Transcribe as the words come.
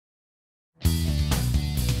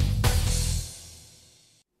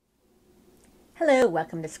Hello,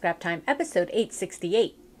 welcome to Scrap Time, episode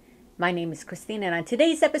 868. My name is Christine, and on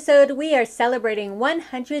today's episode, we are celebrating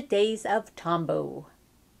 100 days of Tombow.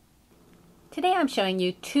 Today I'm showing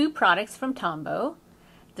you two products from Tombow,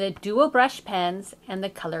 the dual brush pens and the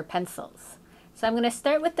color pencils. So I'm going to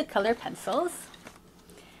start with the color pencils.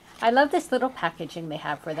 I love this little packaging they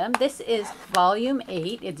have for them. This is volume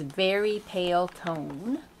 8. It's very pale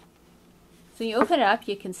tone. So you open it up,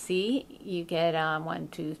 you can see you get 1,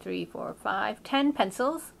 2, 3, 4, 5, 10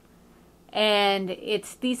 pencils, and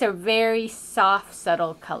these are very soft,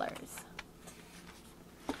 subtle colors.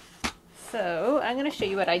 So I'm going to show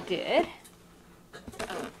you what I did.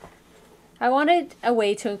 I wanted a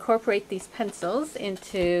way to incorporate these pencils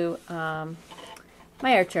into my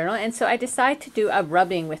art journal, and so I decided to do a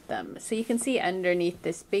rubbing with them. So you can see underneath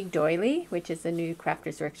this big doily, which is the new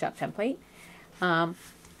Crafters Workshop template,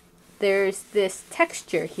 there's this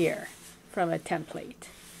texture here from a template.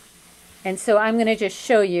 And so I'm going to just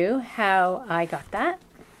show you how I got that.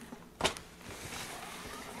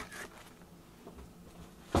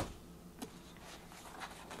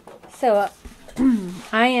 So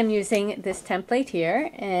I am using this template here,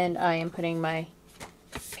 and I am putting my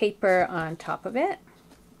paper on top of it.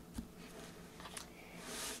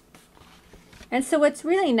 And so what's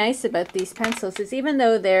really nice about these pencils is even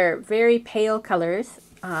though they're very pale colors,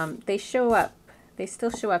 they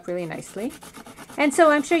still show up really nicely. And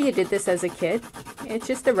so I'm sure you did this as a kid. It's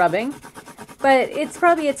just a rubbing, but it's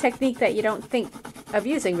probably a technique that you don't think of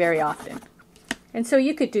using very often. And so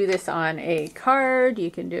you could do this on a card.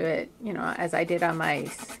 You can do it, you know, as I did on my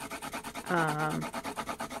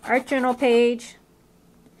art journal page,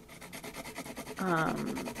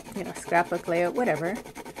 you know, scrapbook layout, whatever.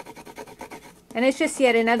 And it's just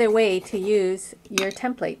yet another way to use your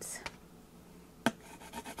templates.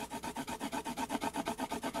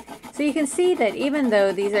 So you can see that even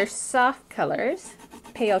though these are soft colors,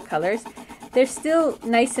 pale colors, they're still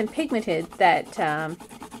nice and pigmented, that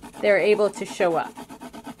they're able to show up.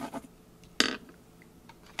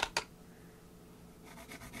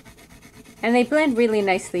 And they blend really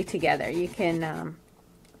nicely together. You can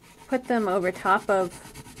put them over top of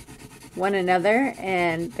one another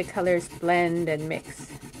and the colors blend and mix.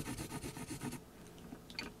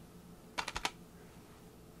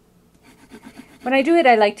 When I do it,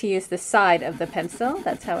 I like to use the side of the pencil.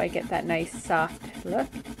 That's how I get that nice soft look.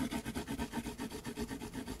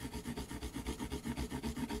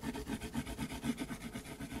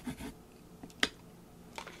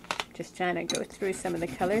 Just trying to go through some of the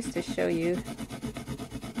colors to show you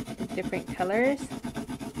the different colors.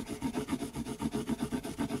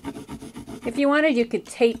 If you wanted, you could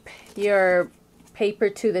tape your paper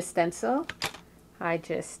to the stencil. I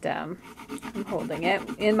just, I'm holding it.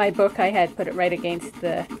 In my book, I had put it right against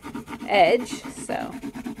the edge, so.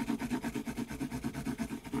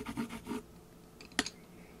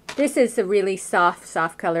 This is a really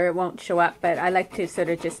soft color. It won't show up, but I like to sort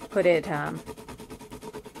of just put it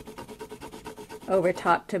over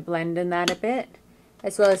top to blend in that a bit.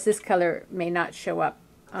 As well as this color may not show up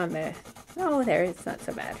on the, oh, there, it's not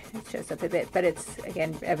so bad. It shows up a bit, but it's,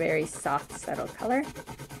 again, a very soft, subtle color.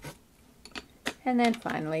 And then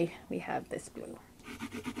finally, we have this blue.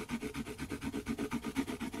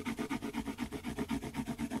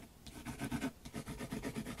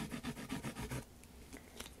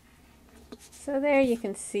 So there you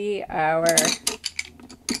can see our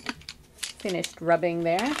finished rubbing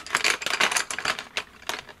there.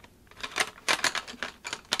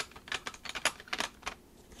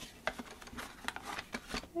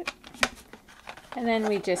 And then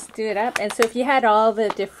we just do it up. And so if you had all the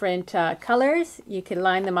different colors, you could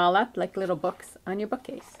line them all up like little books on your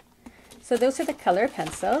bookcase. So those are the color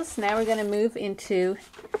pencils. Now we're going to move into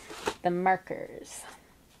the markers.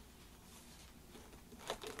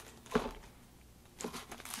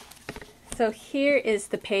 So here is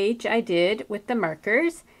the page I did with the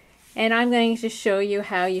markers. And I'm going to show you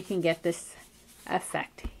how you can get this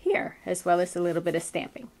effect here, as well as a little bit of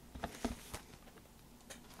stamping.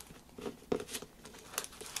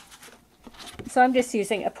 So I'm just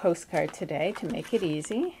using a postcard today to make it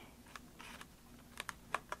easy.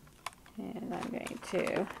 And I'm going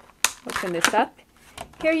to open this up.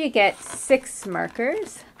 Here you get 6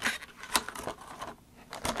 markers.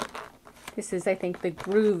 This is, I think, the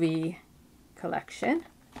Groovy collection.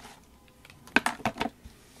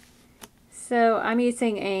 So I'm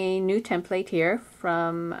using a new template here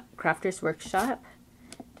from Crafters Workshop,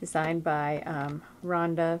 designed by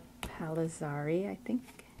Rhonda Palazzari, I think.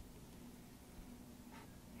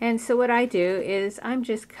 And so what I do is I'm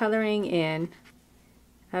just coloring in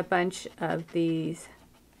a bunch of these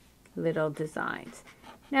little designs.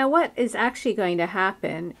 Now what is actually going to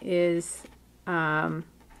happen is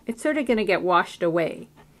it's sort of going to get washed away.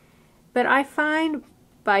 But I find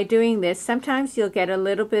by doing this, sometimes you'll get a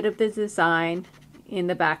little bit of the design in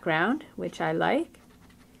the background, which I like.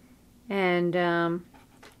 And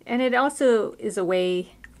it also is a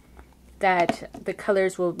way that the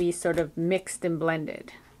colors will be sort of mixed and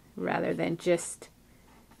blended rather than just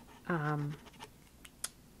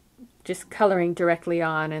coloring directly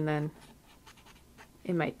on, and then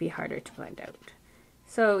it might be harder to blend out.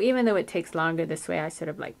 So even though it takes longer this way, I sort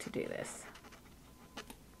of like to do this.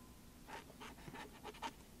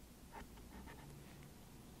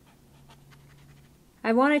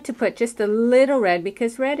 I wanted to put just a little red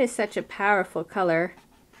because red is such a powerful color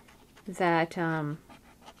that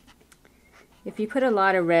if you put a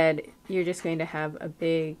lot of red, you're just going to have a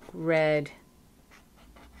big red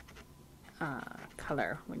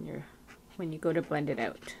color when you go to blend it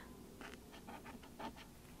out.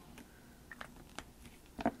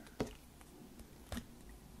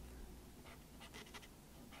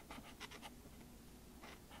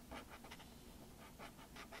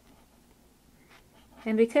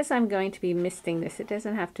 And because I'm going to be misting this, it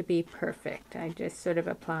doesn't have to be perfect. I'm just sort of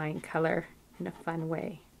applying color in a fun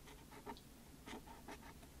way.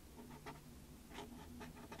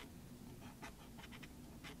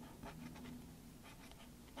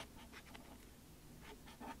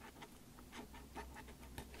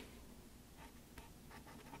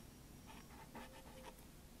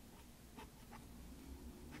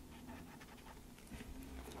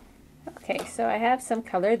 Okay, so I have some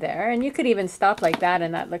color there, and you could even stop like that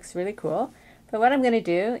and that looks really cool. But what I'm going to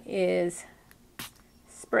do is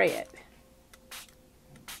spray it.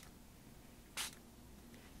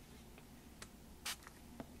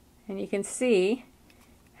 And you can see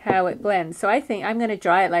how it blends. So I think I'm going to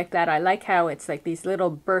dry it like that. I like how it's like these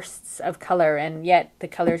little bursts of color and yet the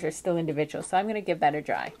colors are still individual. So I'm going to give that a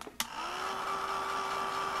dry.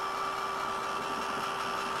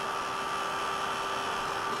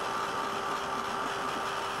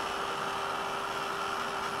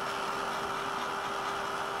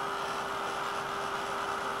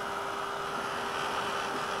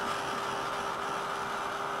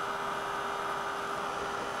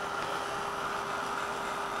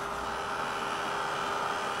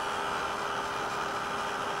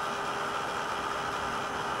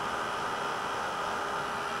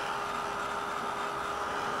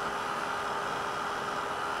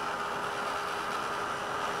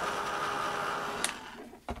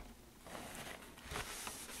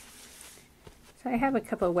 So I have a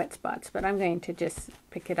couple of wet spots, but I'm going to just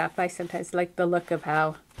pick it up. I sometimes like the look of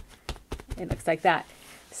how it looks like that.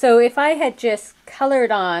 So if I had just colored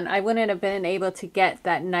on, I wouldn't have been able to get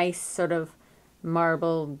that nice sort of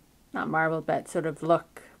marble, not marble, but sort of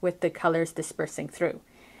look with the colors dispersing through.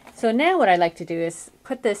 So now what I like to do is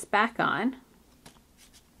put this back on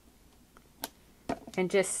and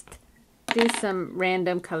just do some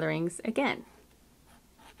random colorings again,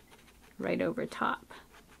 right over top.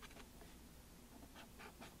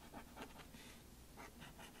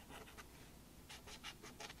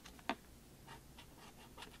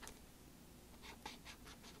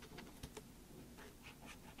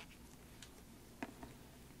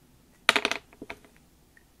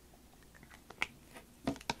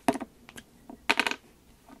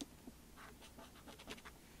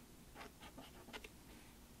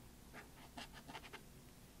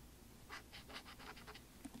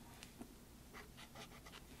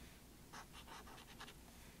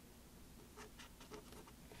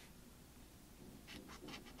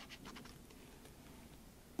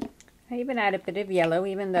 I even add a bit of yellow,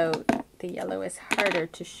 even though the yellow is harder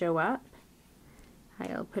to show up.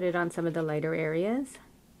 I'll put it on some of the lighter areas.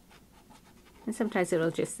 And sometimes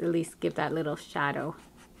it'll just at least give that little shadow.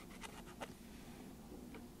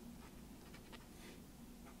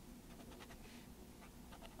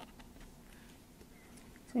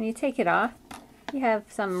 So when you take it off, you have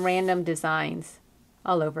some random designs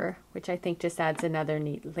all over, which I think just adds another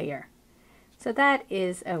neat layer. So that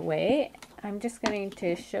is a way. I'm just going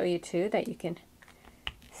to show you too that you can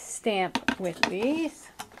stamp with these.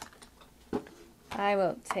 I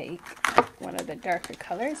will take one of the darker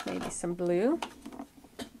colors, maybe some blue.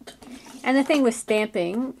 And the thing with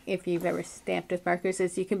stamping, if you've ever stamped with markers,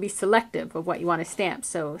 is you can be selective of what you want to stamp.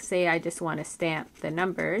 So say I just want to stamp the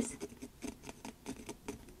numbers.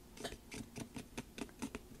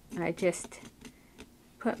 I just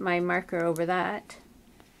put my marker over that,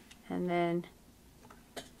 and then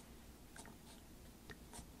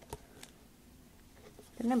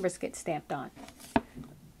the numbers get stamped on.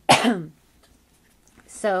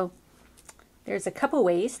 So there's a couple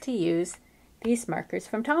ways to use these markers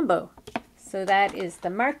from Tombow. So that is the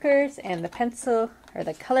markers and the pencil, or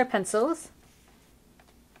the color pencils,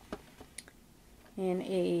 and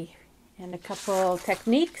a couple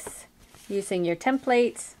techniques using your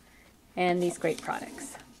templates and these great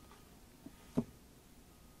products.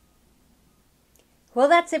 Well,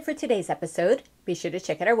 that's it for today's episode. Be sure to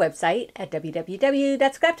check out our website at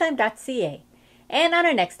www.scraptime.ca. And on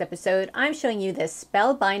our next episode, I'm showing you the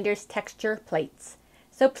Spellbinders texture plates.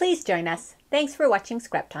 So please join us. Thanks for watching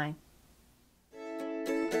Scrap Time.